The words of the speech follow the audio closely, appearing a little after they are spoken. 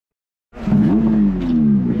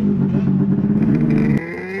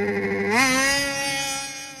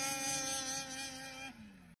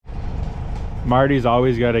Marty's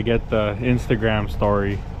always got to get the Instagram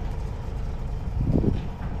story.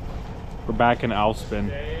 We're back in Alspin,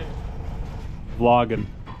 vlogging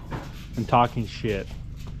and talking shit.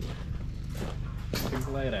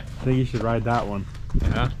 Later. I think you should ride that one.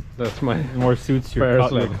 Yeah, that's my more suits your,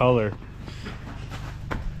 your color.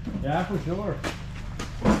 Yeah, for sure.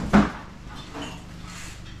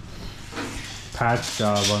 Patch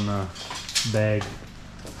job on the bag.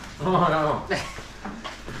 Oh no.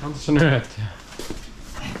 Han snöt.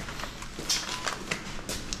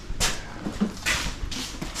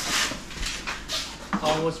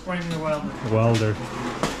 Always bring the welder. Welder.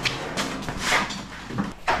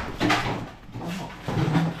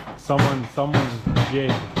 Someone's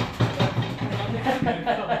jig.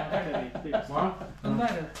 Va?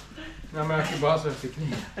 Jag märker bara så att det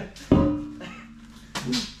knip.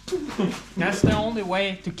 That's the only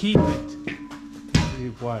way to keep it.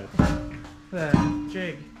 What? The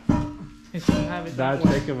jig. Is to have it that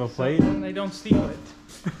way. thick of a plate? So they don't steal it.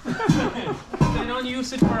 They don't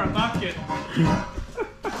use it for a bucket.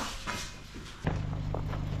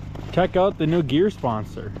 Check out the new gear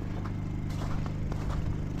sponsor.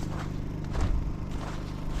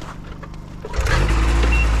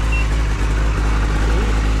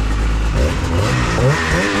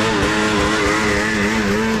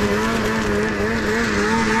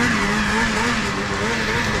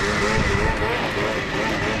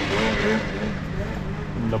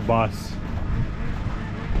 The bus.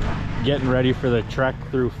 Getting ready for the trek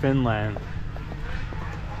through Finland.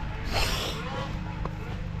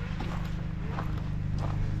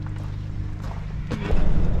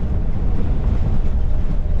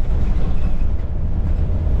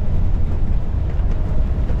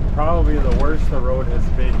 Probably the worst the road has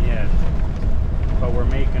been yet, but we're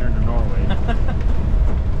making it to Norway.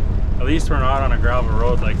 At least we're not on a gravel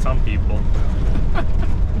road like some people.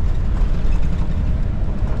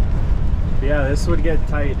 Yeah, this would get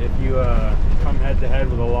tight if you come head to head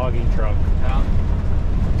with a logging truck. Yeah.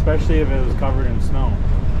 Especially if it was covered in snow.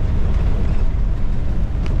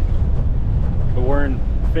 But we're in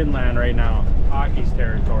Finland right now, Aki's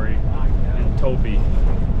territory, in Topi.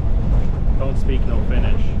 Don't speak no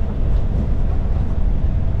Finnish.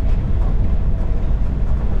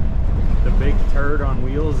 The big turd on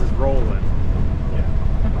wheels is rolling.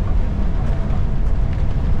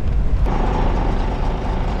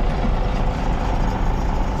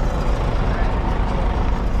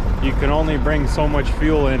 You can only bring so much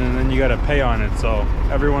fuel in and then you gotta pay on it, so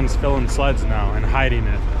everyone's filling sleds now and hiding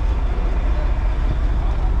it.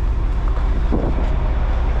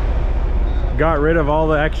 Got rid of all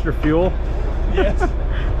the extra fuel? Yes.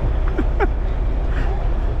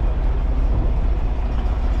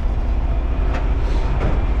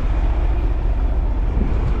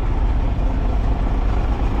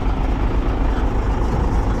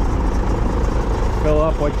 Fill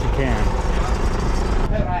up what you can.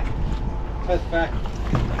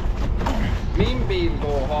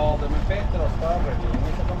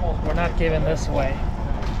 We're not giving this away.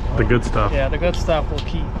 The good stuff. Yeah, the good stuff we'll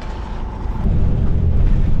keep.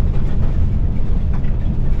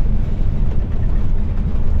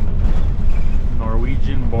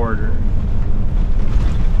 Norwegian border.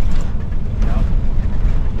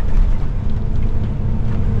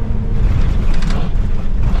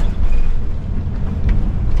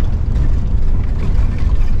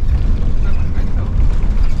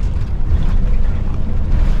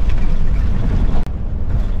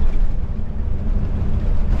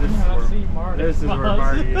 This is where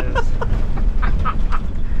Marty is.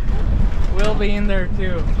 We'll be in there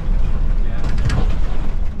too.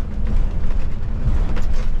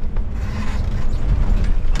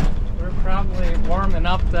 We're probably warming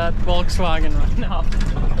up that Volkswagen right now.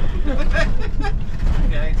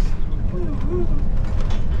 Okay.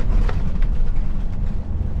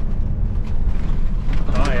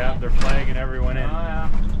 Oh yeah, they're flagging everyone in. Oh yeah.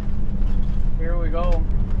 Here we go.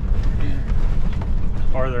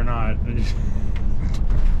 Or they're not. They just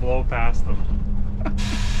blow past them.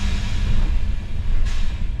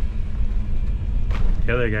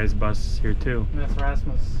 The other guy's bus is here too. That's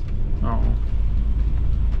Rasmus. Oh.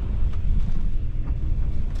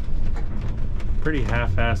 Pretty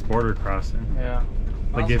half-assed border crossing. Yeah.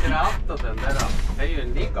 Like if you...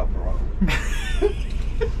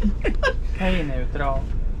 Hey, neutral.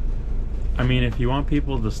 I mean, if you want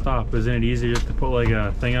people to stop, isn't it easier just to put like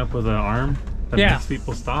a thing up with an arm that makes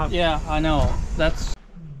people stop? Yeah, I know. That's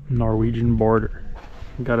Norwegian border.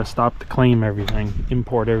 Got to stop to claim everything,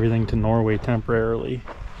 import everything to Norway temporarily.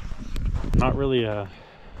 Not really a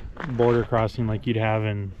border crossing like you'd have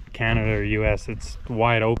in Canada or US. It's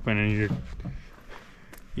wide open and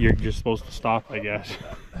you're just supposed to stop, I guess.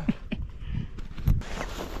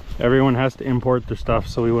 Everyone has to import their stuff,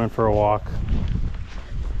 so we went for a walk.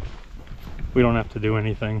 We don't have to do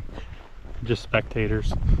anything, just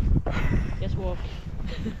spectators. Just walk.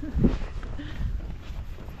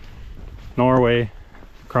 Norway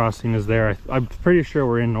crossing is there. I'm pretty sure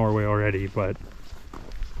we're in Norway already, but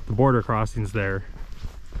the border crossing's there.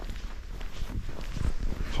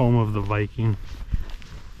 Home of the Viking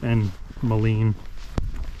and Malene.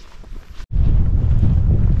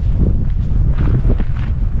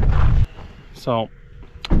 So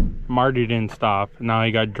Marty didn't stop. Now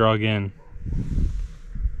he got drug in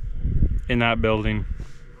that building.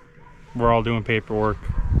 We're all doing paperwork.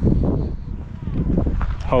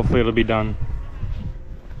 Hopefully it'll be done.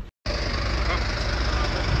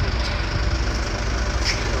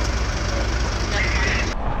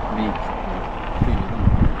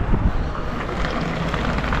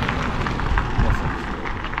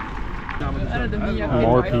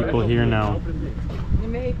 More people here now.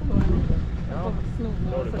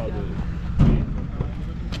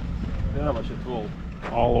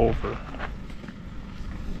 All over.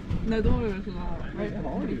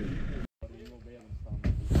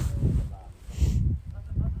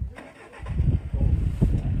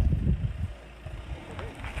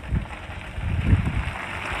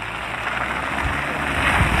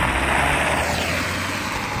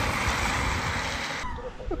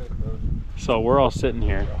 So we're all sitting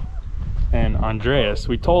here, and Andreas,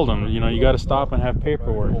 we told him, you know, you got to stop and have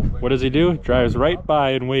paperwork. What does he do? Drives right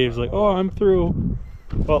by and waves like, oh, I'm through.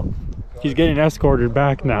 Well, he's getting escorted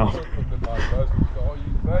back now.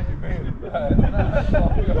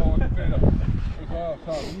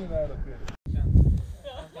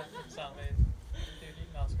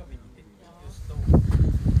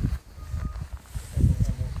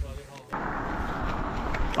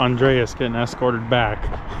 Andreas getting escorted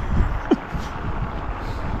back.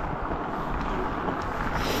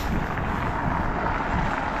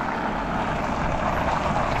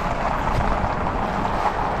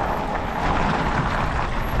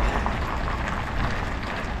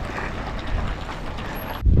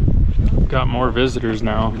 Got more visitors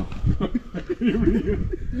now.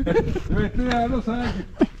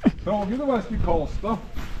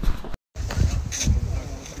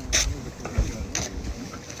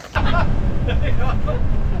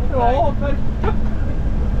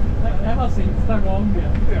 Det var sista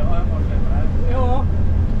gången. Ja.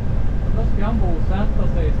 Då ska han bosätta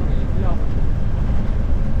sig som Indien.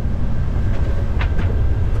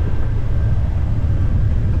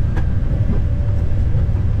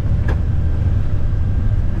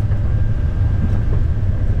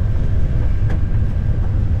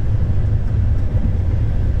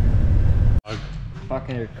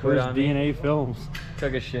 Fucking Where's DNA Films?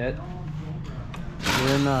 Took a shit.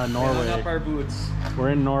 We're in Norway. Up our boots.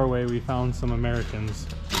 We're in Norway. We found some Americans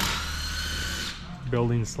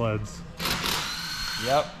building sleds.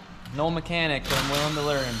 Yep. No mechanic, but I'm willing to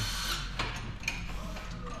learn.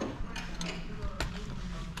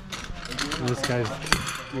 This guy's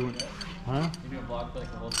doing, huh? You doing vlog like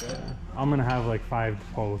the whole trip? I'm gonna have like 5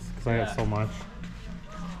 posts because I got so much.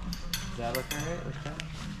 Is that looking right?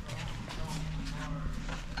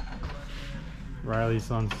 Riley's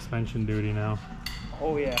on suspension duty now.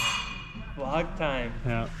 Oh yeah. Vlog time.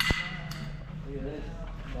 Yeah. Look at this.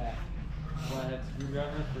 That flathead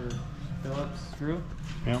screwdriver for Phillips screw.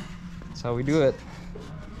 Yep. That's how we do it.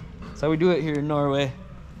 That's how we do it here in Norway.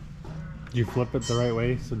 Did you flip it the right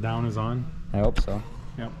way so down is on? I hope so.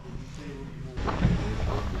 Yep.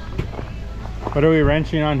 What are we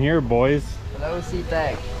wrenching on here, boys? Hello,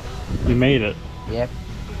 Ctak. You made it. Yep,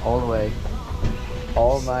 all the way.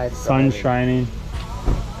 All night. Sun driving. shining.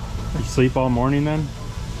 You sleep all morning then?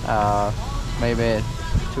 Maybe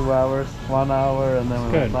 2 hours, 1 hour, and then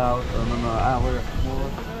we Good. went out, and then an hour more.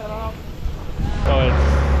 So it's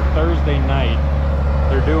Thursday night.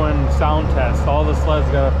 They're doing sound tests. All the sleds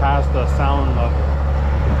gotta pass the sound level.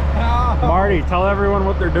 Marty, tell everyone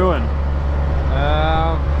what they're doing.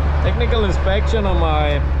 Technical inspection on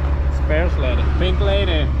my spare sled. Pink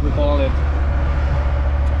Lady, we call it.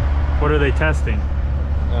 What are they testing?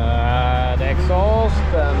 The exhaust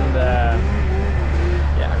and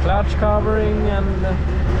yeah, clutch covering and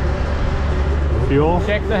Fuel?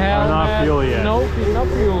 check the helmet. Not fuel yet. No, not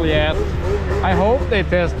fuel yet. I hope they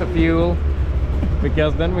test the fuel,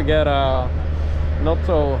 because then we get not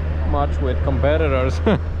so much with competitors.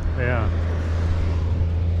 Yeah.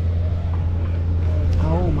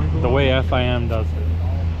 Oh my god. The way FIM does it.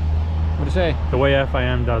 What do you say? The way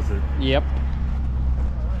FIM does it. Yep.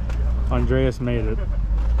 Andreas made it.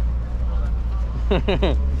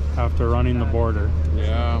 after running the border.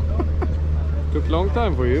 Yeah. Took a long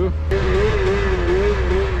time for you.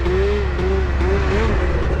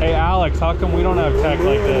 Hey Alex, how come we don't have tech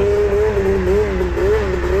like this?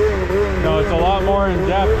 No, it's a lot more in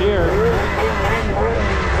depth here.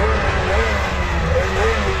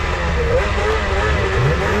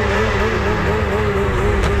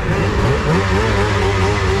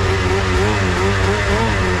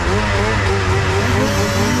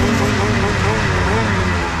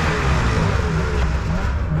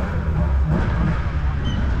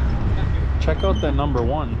 Check out that number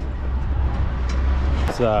 1.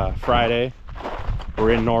 It's Friday.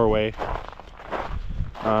 We're in Norway.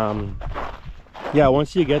 Yeah,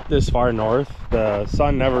 once you get this far north, the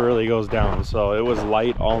sun never really goes down. So it was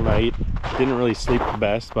light all night. Didn't really sleep the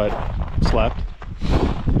best, but slept.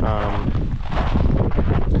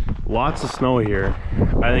 Lots of snow here.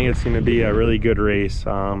 I think it's going to be a really good race.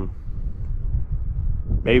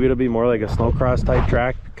 Maybe it'll be more like a snowcross type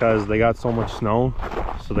track because they got so much snow.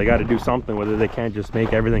 So they got to do something with it. They can't just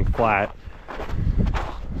make everything flat.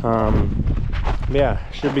 Yeah,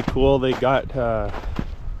 should be cool. They got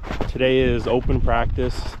today is open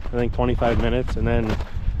practice, I think 25 minutes, and then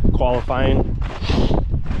qualifying,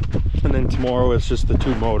 and then tomorrow it's just the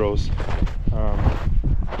 2 motos.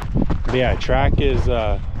 But yeah, track is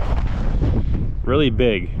really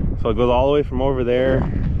big, so it goes all the way from over there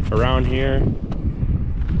around here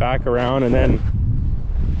back around, and then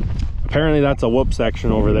apparently that's a whoop section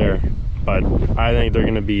over there, but I think they're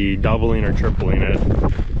going to be doubling or tripling it.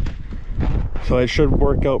 So it should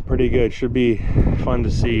work out pretty good. Should be fun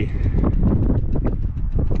to see.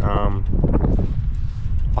 I'll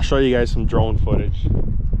show you guys some drone footage,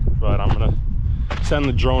 but I'm gonna send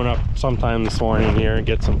the drone up sometime this morning here and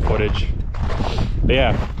get some footage. But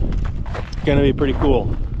yeah, gonna be pretty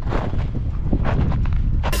cool.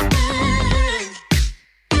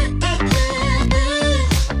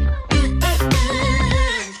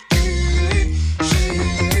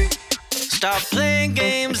 Stop playing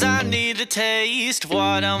games, I need a taste of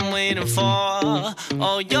what I'm waiting for.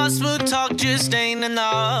 Oh, your smooth talk just ain't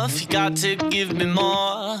enough, you got to give me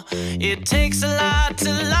more. It takes a lot to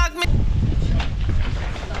lock me.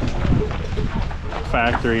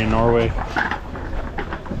 Factory in Norway.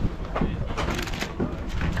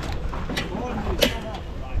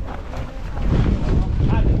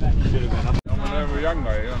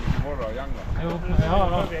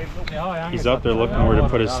 He's up there looking where to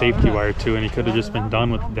put his safety wire to, and he could have just been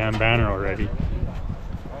done with the damn banner already.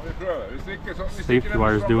 Safety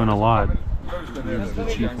wire's doing a lot.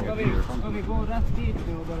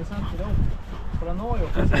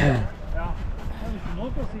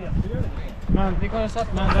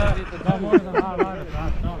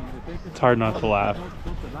 It's hard not to laugh.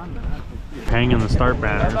 Hanging the start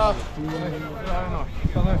banners.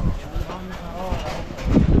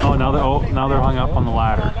 Oh, now they're hung up on the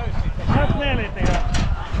ladder.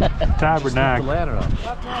 Tabernacle.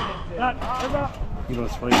 You know,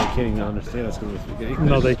 it's funny, they can't even understand us because we're speaking English.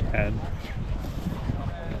 No, they can.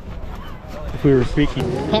 If we were speaking.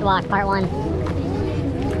 Pit walk, part 1.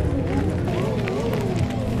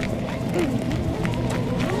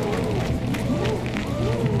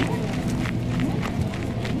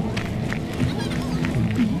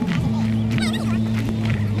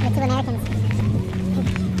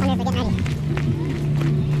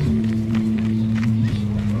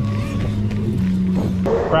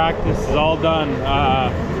 Practice is all done.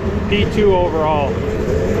 P2 overall.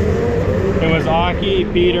 It was Aki,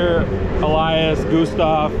 Peter, Elias,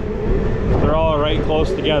 Gustav. They're all right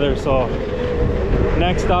close together. So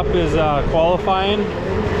next up is qualifying.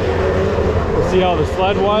 We'll see how the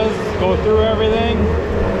sled was, go through everything,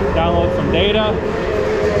 download some data.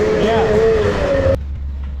 Yeah.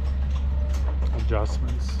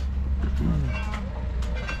 Adjustments.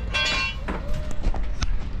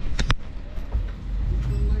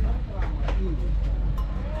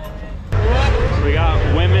 We got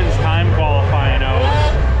women's time qualifying out.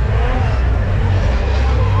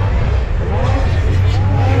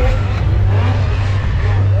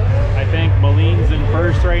 I think Maline's in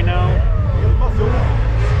first right now.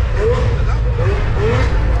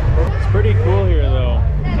 It's pretty cool here though.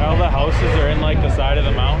 All the houses are in like the side of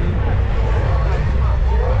the mountain.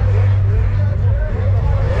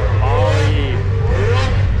 Ollie.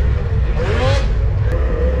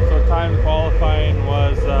 So time qualifying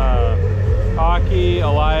was Aki,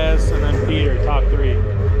 Elias, and then Peter, top 3.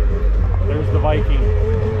 There's the Viking.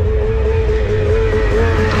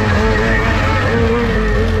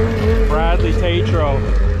 Bradley Tatro.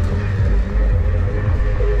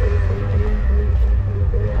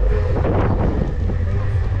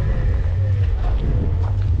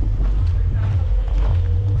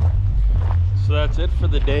 it for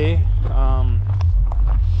the day.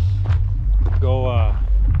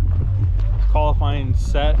 Qualifying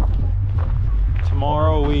set.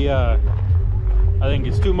 Tomorrow we I think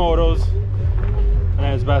it's 2 motos and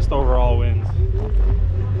then it's best overall wins.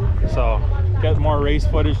 So get more race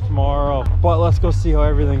footage tomorrow, but let's go see how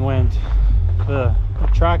everything went. The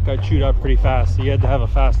track got chewed up pretty fast, so you had to have a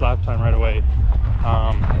fast lap time right away.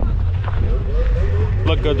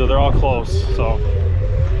 Look good though, they're all close. So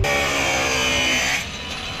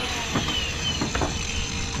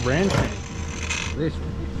branching. This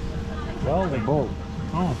Well, they both.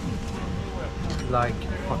 Oh. like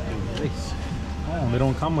fucking this. Oh, they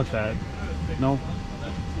don't come with that. No.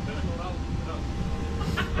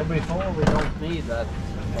 But before we don't need that.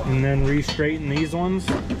 And then re-straighten these ones.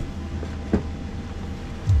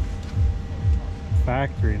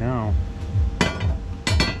 Factory now.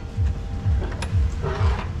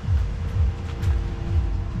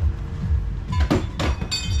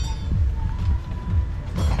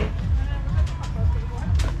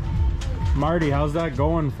 Marty, how's that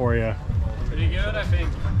going for you? Pretty good, I think.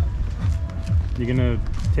 You gonna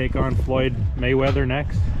take on Floyd Mayweather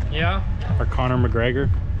next? Yeah, Or Conor McGregor?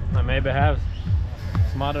 I maybe have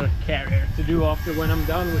some other carrier to do after when I'm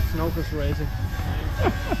done with SNOCROSS racing.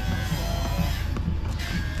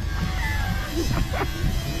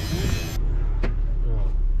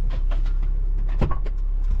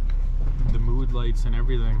 The mood lights and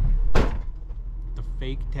everything. The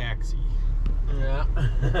fake taxi. Yeah.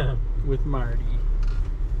 With Marty.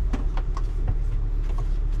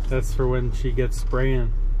 That's for when she gets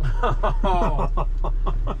spraying.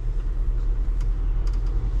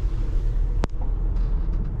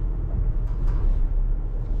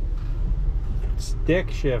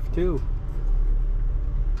 Stick shift too.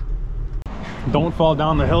 Don't fall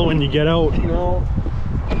down the hill when you get out. No.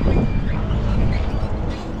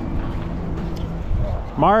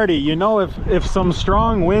 Marty, you know if some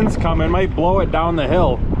strong winds come, it might blow it down the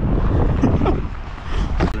hill.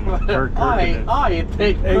 I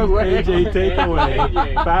take away. AJ takeaway.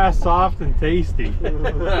 AJ. Fast, soft, and tasty.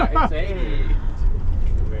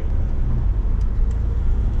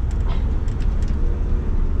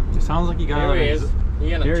 It sounds like you got Here he is.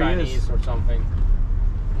 He in a Here he Chinese is. or something.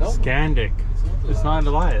 Nope. Scandic. It's not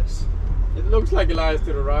Elias. It looks like Elias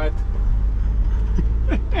to the right.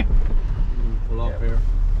 Pull up here.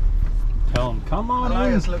 Tell him, come on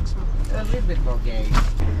Elias in. looks a little bit more gay.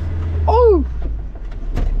 Oh!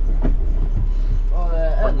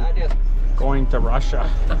 I just Going to Russia.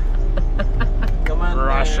 come on.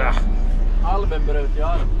 Russia. Alben bröt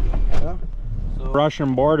jag. Yeah.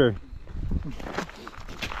 Russian border.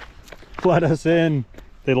 Let us in.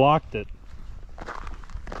 They locked it.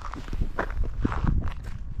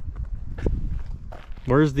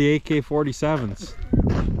 Where's the AK-47s?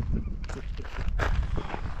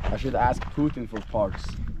 I should ask Putin for parts.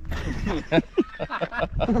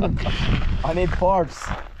 I need parts.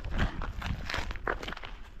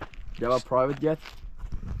 Do you have a private jet?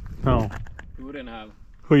 No. You wouldn't have.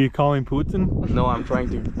 Who are you calling Putin? No, I'm trying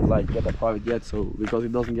to like get a private jet, so because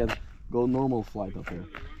it doesn't go normal flight up here.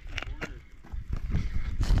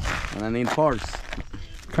 And I need parts.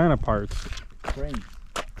 What kind of parts? Crane.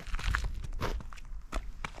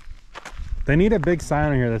 They need a big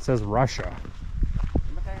sign on here that says Russia.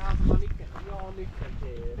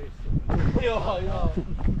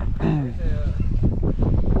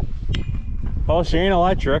 Oh, she ain't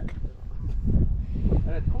electric.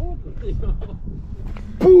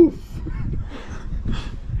 Poof!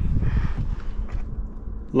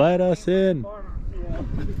 Let us in.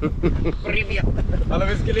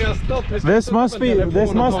 This must be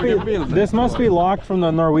locked from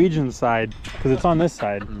the Norwegian side because it's on this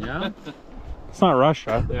side. Yeah. It's not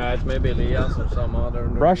Russia. Yeah, it's maybe Elias or some other.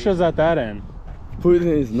 Russia's at that end. Putin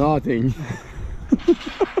is nothing.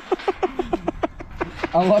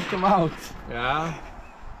 I locked him out. Yeah.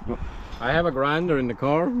 I have a grinder in the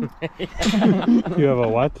car. You have a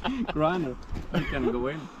what? Grinder. You can go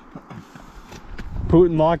in.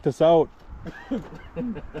 Putin locked us out.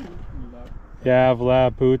 Yeah,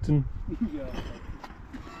 Vlad Putin.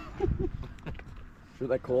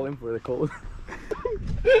 Should I call him for the code?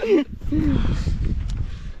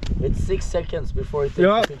 It's 6 seconds before it takes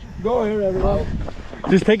Yeah, the picture. Go here, everyone.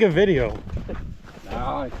 just take a video.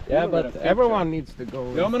 Yeah, but everyone needs to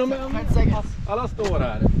go. Ja, men 10 seconds. Alla står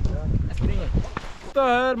här. Det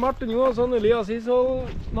här Martin Johansson, Elias Ishol,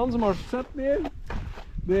 någon som har sett ner.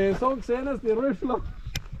 Det såg senast i Ryssland.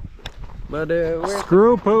 Men det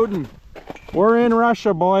Screw Putin. We're in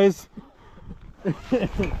Russia, boys.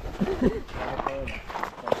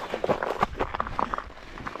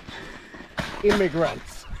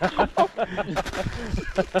 immigrants.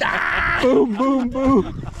 Boom, boom,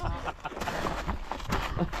 boom.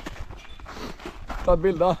 Ta ett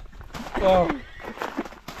bild då. Wow.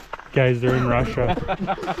 Guys, they're in Russia.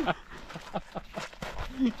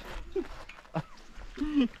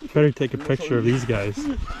 Better take a picture of these guys.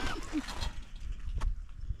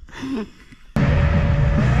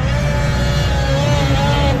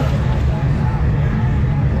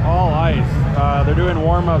 All ice. They're doing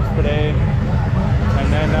warm-ups today,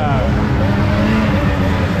 and then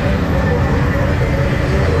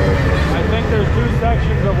I think there's 2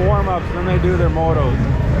 sections of warm-ups, then they do their motos.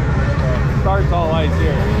 Starts all ice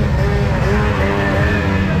here.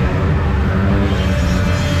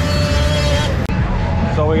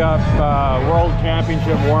 So we got World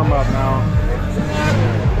Championship warm-up now.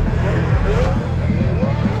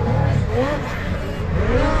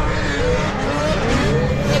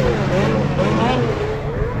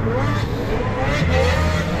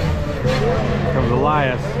 Comes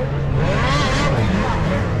Elias.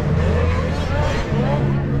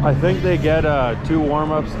 I think they get 2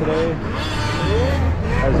 warm-ups today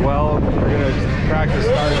as well. We're gonna practice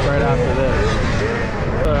starts right after this.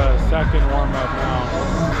 The second warm-up now.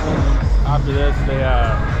 After this, they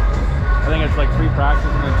I think it's like 3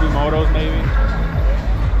 practices and then 2 motos maybe.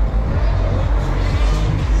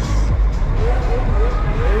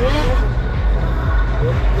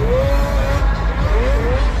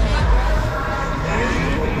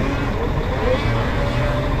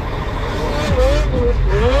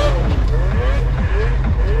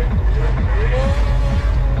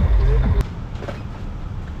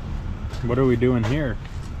 What are we doing here?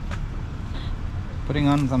 Putting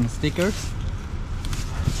on some stickers.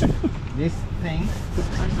 This thing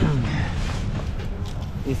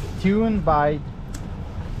is tuned by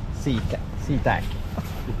Ctak.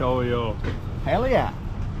 Yo, yo. Hell yeah!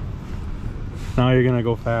 Now you're gonna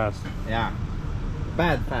go fast. Yeah.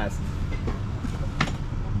 Bad fast.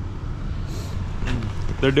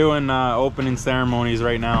 They're doing opening ceremonies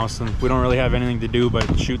right now, so we don't really have anything to do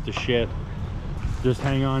but shoot the shit. Just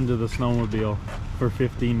hang on to the snowmobile for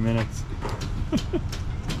 15 minutes.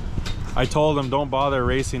 I told them don't bother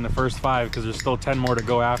racing the first 5 because there's still 10 more to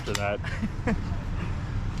go after that.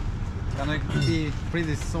 Gonna be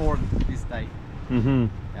pretty sore this day. Mm-hmm.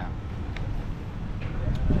 Yeah.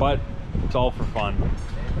 But it's all for fun.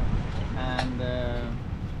 And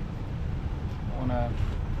wanna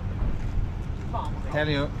tell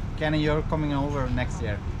you, Kenny, you're coming over next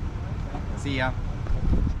year. See ya.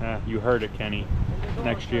 You heard it, Kenny.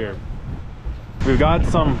 Next year. We've got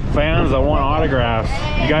some fans that want autographs.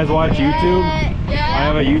 You guys watch YouTube? I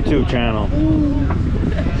have a YouTube channel.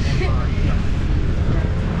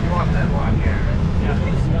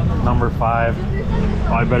 Number 5.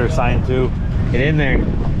 Oh, I better sign too. Get in there.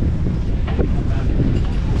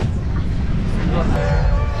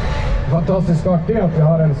 Fantastiskt artigt att vi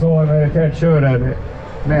har en så meriterad körare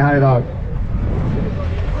med här idag.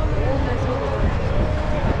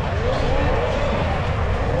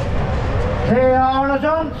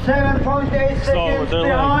 Arnason, 7.8 seconds they're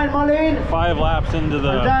behind Malin. 5 laps into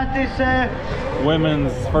the That is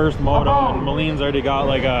women's first moto, and Maline's already got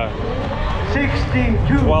like a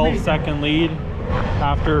 62 12-second lead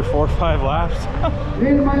after 4 or 5 laps.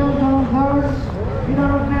 Vilma Jonsson on third.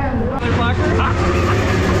 Vidar Rosell.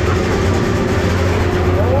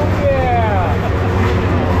 Oh yeah!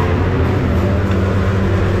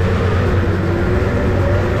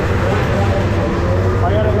 I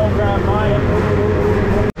gotta go grab mine.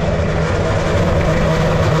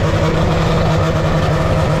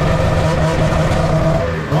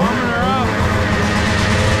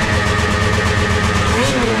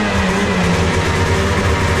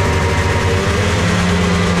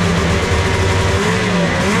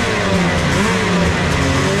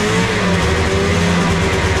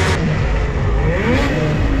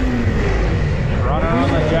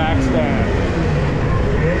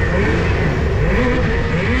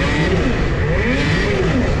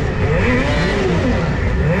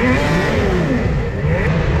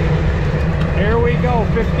 Here we go,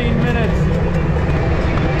 15 minutes.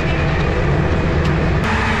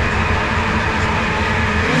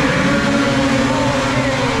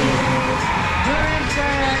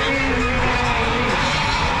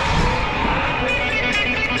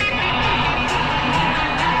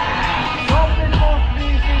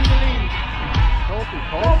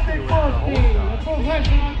 A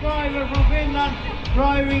professional driver from Finland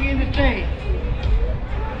driving in the States.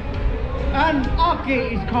 And Aki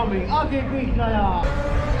is coming. Aki Vihlaja.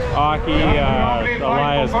 Aki,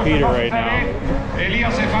 Elias, Peter right now.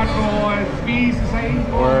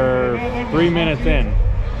 We're 3 minutes in.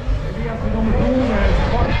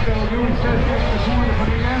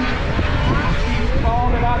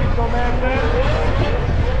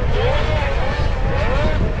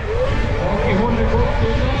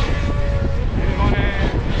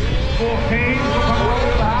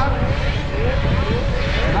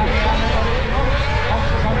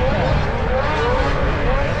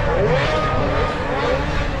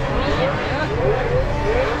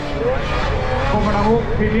 Kommer de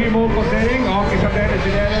upp till ny målpassering, Aki Sandelius i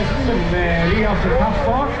ledelsen med Elias och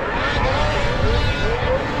Kaspar.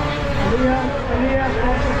 Elias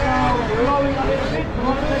blowing a little bit,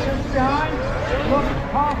 1 second behind, look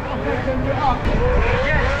half a second up.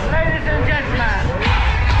 Yes, ladies and gentlemen,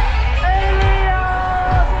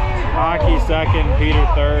 Elias! Aki second, Peter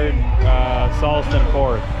third, Salston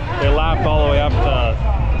fourth. They lapped all the way up to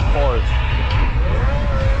fourth.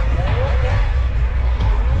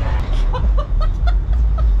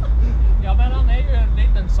 Ja, men han är ju en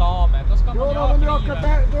liten same. Då ska man ju ha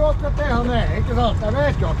Du åker till han är, inte sant? Jag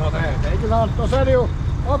vet ju att han är det, inte sant? Och så är det ju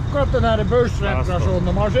akkurat den här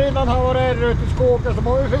bussreparationen. Maskinen har varit ute i skogen så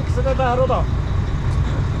må vi fixa det där och då.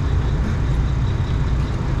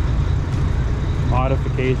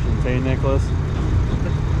 Modifications, hey Nicholas?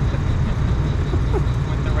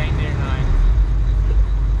 With the reindeer nine.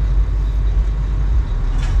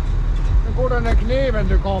 Nu går den där kniven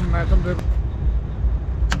du kom med som du...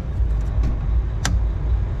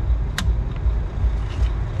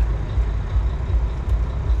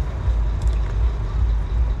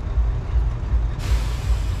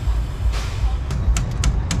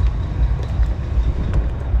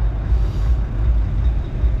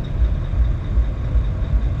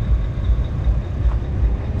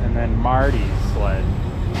 Marty's sled.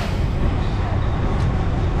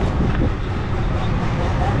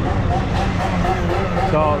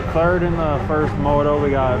 So third in the first moto, we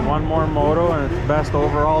got one more moto and it's best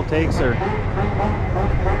overall takes-er.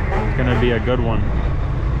 It's gonna be a good one.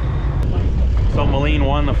 So Malene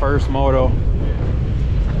won the first moto.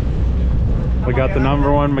 We got the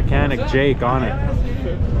 #1 mechanic Jake on it.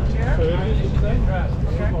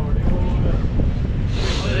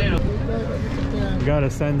 We gotta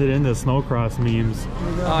send it into SNOCROSS memes.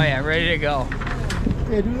 Oh yeah, ready to go.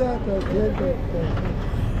 Yeah, do that.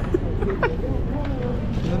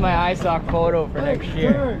 This is my iSock photo for next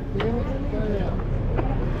year.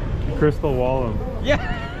 Crystal Wallem. Yeah.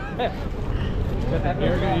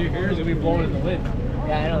 Yours will be blowing in the wind.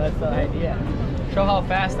 Yeah, I know, that's the idea. Show how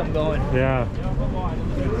fast I'm going. Yeah.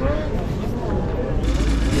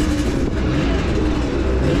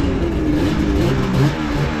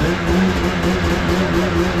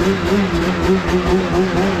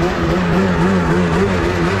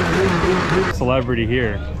 Celebrity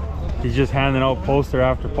here. He's just handing out poster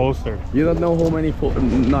after poster. You don't know how many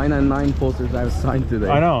 999 posters I've signed today.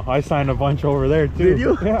 I know. I signed a bunch over there too. Did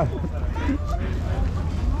you? Yeah.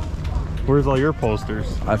 Where's all your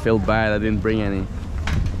posters? I feel bad I didn't bring any.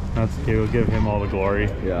 That's okay. We'll give him all the glory.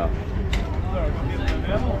 Yeah.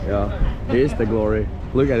 Yeah. Here's the glory.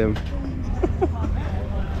 Look at him.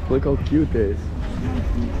 Look how cute he is.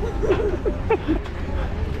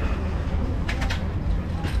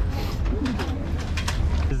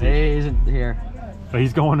 He isn't here. But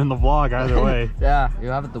he's going in the vlog either way. Yeah, you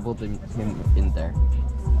have to put him in there.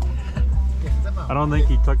 I don't think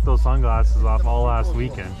he took those sunglasses off all last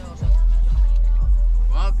weekend.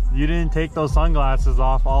 What? You didn't take those sunglasses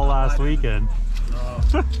off all last weekend.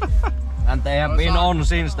 No. And they have been on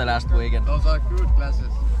since the last weekend. Those are good glasses.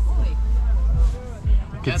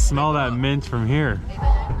 You can smell that mint from here.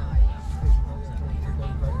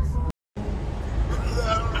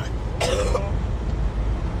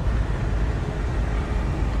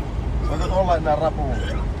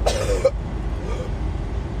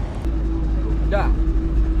 Yeah.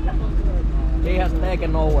 He has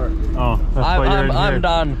taken over. Oh, that's why you're in here. I'm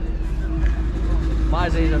done. My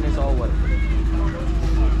season is over.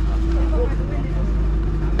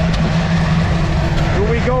 Here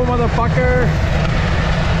we go, motherfucker.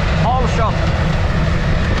 All shot.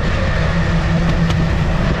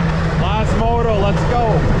 Last moto, let's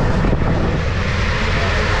go.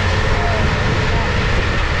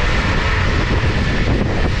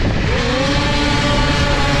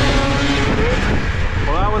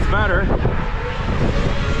 Well, that was better.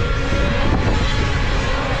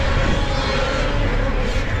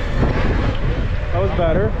 That was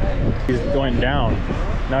better. He's going down.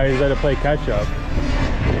 Now he's got to play catch up.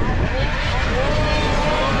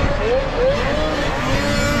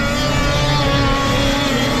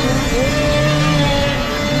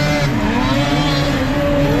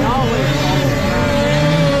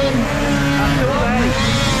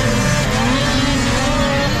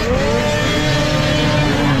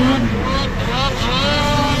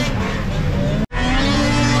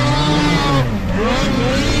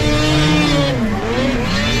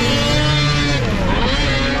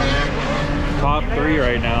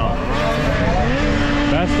 right now.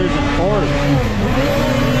 Besters and fourth.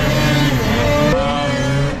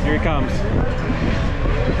 Here he comes.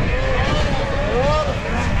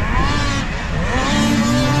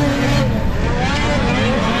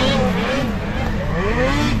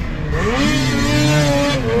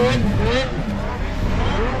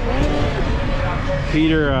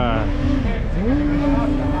 Peter, I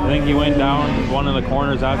think he went down one of the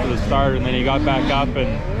corners after the start, and then he got back up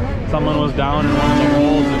and someone was down in one of the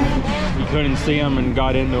holes and he couldn't see him and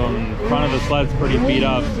got into him. In front of the sled's pretty beat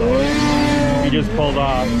up, so he just pulled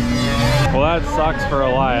off. Well, that sucks for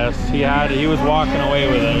Elias. He was walking away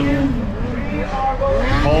with it.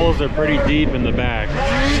 Holes are pretty deep in the back.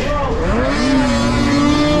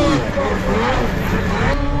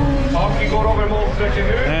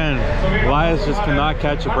 Man, Elias just cannot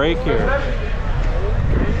catch a break here.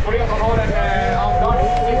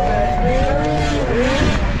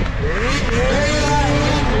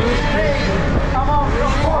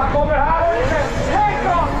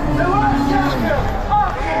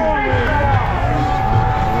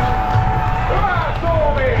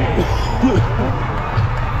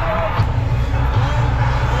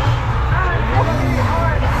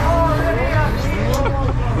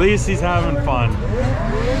 At least he's having fun.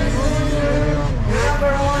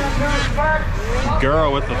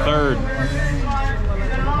 Girl with the third.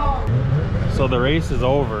 So the race is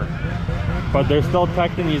over, but they're still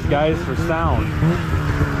checking these guys for sound.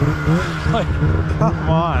 Like, come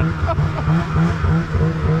on.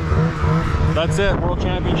 That's it. World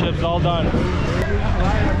Championships all done.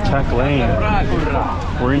 Tech lane.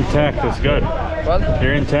 We're in tech. That's good. What?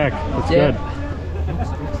 You're in tech. That's good.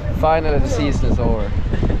 Finally, the season is over.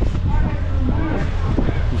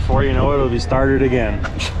 Before you know it, it'll be started again.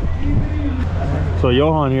 So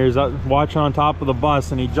Johan here is watching on top of the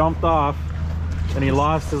bus, and he jumped off and he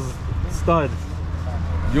lost his stud.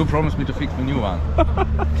 You promised me to fix the new one.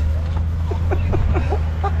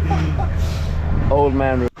 Old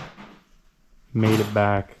man. Made it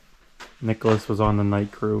back. Nicholas was on the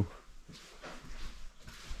night crew.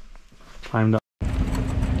 Time to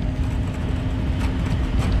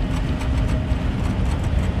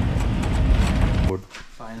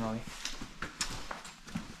Finally.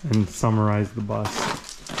 and summarize the bus.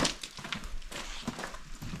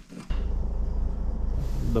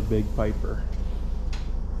 The Big Piper.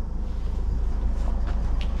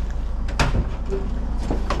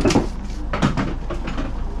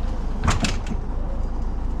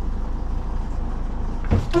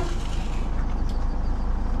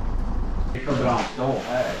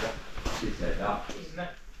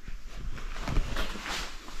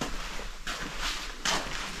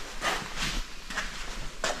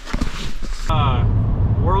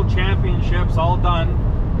 World Championships all done.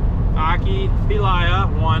 Aki Pilaya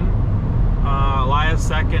won, Elias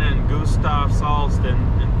second, and Gustav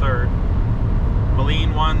Salston in third.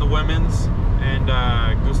 Malene won the women's, and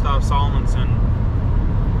Gustav Salmonson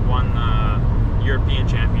won the European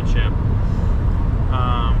Championship.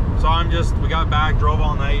 So we got back, drove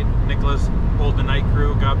all night. Nicholas pulled the night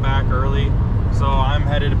crew, got back early. So I'm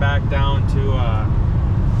headed back down to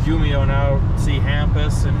Umeå now, see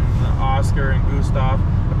Hampus and Oscar and Gustav.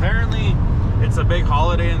 Apparently it's a big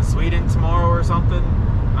holiday in Sweden tomorrow or something.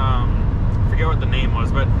 Forget what the name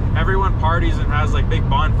was, but everyone parties and has like big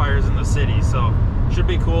bonfires in the city, so should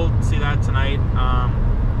be cool to see that tonight.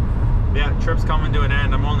 Yeah, trip's coming to an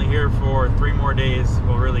end. I'm only here for 3 more days.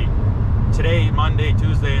 Well, really, today, Monday,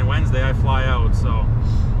 Tuesday, and Wednesday I fly out. So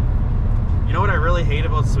you know what I really hate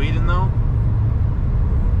about Sweden though?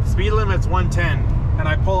 Speed limit's 110, and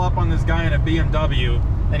I pull up on this guy in a BMW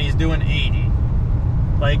and he's doing 80.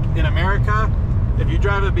 Like in America, if you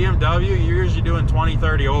drive a BMW, you're usually doing 20,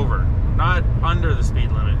 30 over, not under the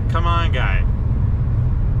speed limit. Come on, guy.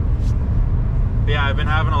 But yeah, I've been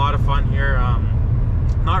having a lot of fun here.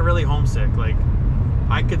 Not really homesick. Like,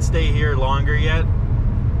 I could stay here longer yet,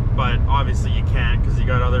 but obviously you can't because you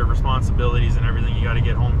got other responsibilities and everything you got to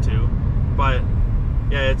get home to. But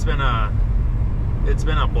yeah, it's been a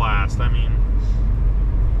blast. I mean,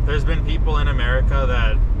 there's been people in America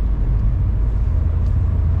that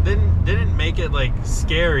didn't make it like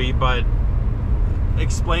scary, but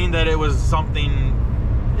explained that it was something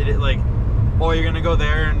like, oh, you're gonna go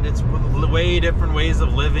there and it's way different ways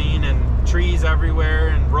of living and trees everywhere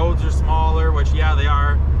and roads are smaller, which yeah, they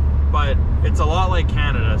are, but it's a lot like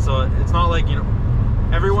Canada. So it's not like, you know,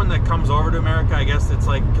 everyone that comes over to America, I guess it's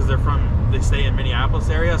like because they stay in Minneapolis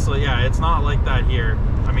area, so yeah, it's not like that here.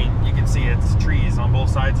 I mean, you can see it's trees on both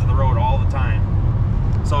sides of the road all the time,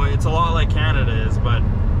 so it's a lot like Canada is. But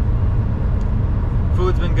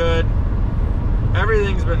food's been good.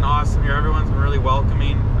 everything's been awesome here. Everyone's been really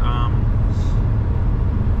welcoming.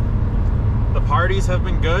 The parties have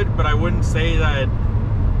been good, but I wouldn't say that,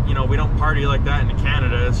 you know, we don't party like that in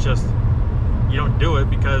Canada. It's just, you don't do it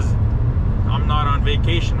because I'm not on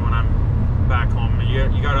vacation when I'm back home.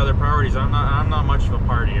 You got other priorities. I'm not much of a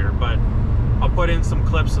partier, but I'll put in some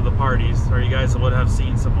clips of the parties, or you guys would have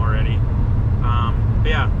seen some already. But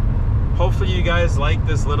yeah, hopefully you guys like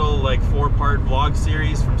this little like 4-part vlog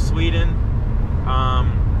series from Sweden.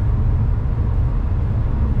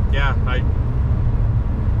 Yeah, I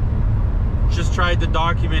just tried to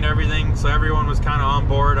document everything so everyone was kind of on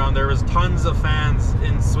board. There was tons of fans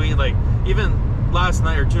in Sweden. Like even last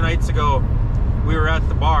night or 2 nights ago, we were at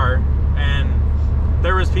the bar and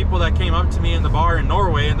there was people that came up to me in the bar in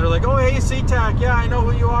Norway and they're like, oh hey Ctak, yeah I know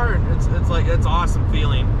who you are. And it's like, it's awesome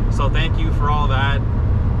feeling. So thank you for all that.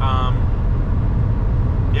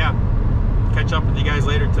 Yeah, catch up with you guys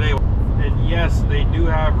later today. And yes, they do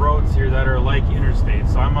have roads here that are like interstate.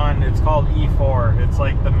 So I'm on, it's called E4. It's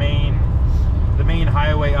like the main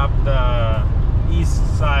highway up the east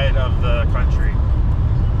side of the country.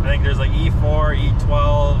 I think there's like E4,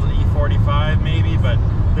 E12, E45 maybe, but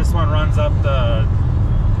this one runs up the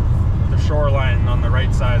shoreline on the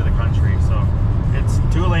right side of the country. So it's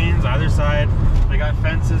 2 lanes either side. They got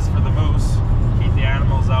fences for the moose, keep the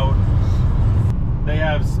animals out. They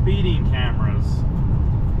have speeding cameras.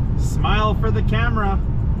 Smile for the camera.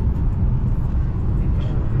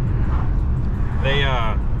 They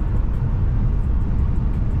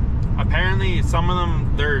apparently some of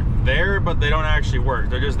them, they're there but they don't actually work.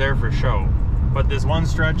 They're just there for show. But this one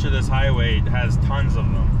stretch of this highway has tons of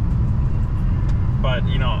them. But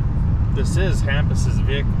you know, this is Hampus's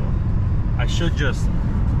vehicle. I should just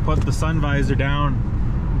put the sun visor down,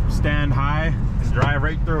 stand high, and drive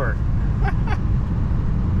right through her.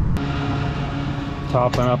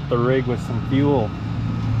 Topping up the rig with some fuel.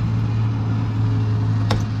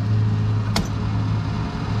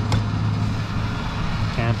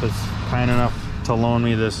 Camp is kind enough to loan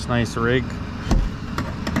me this nice rig.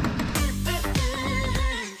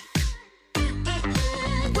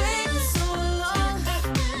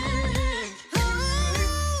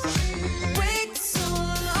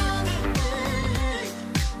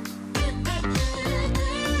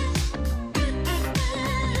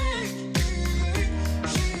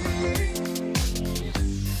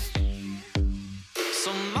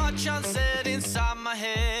 Unsaid inside my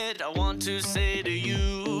head, I want to say to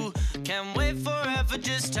you, can't wait forever,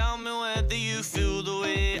 just tell me whether you feel the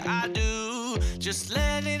way I do. Just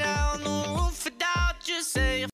let it out, no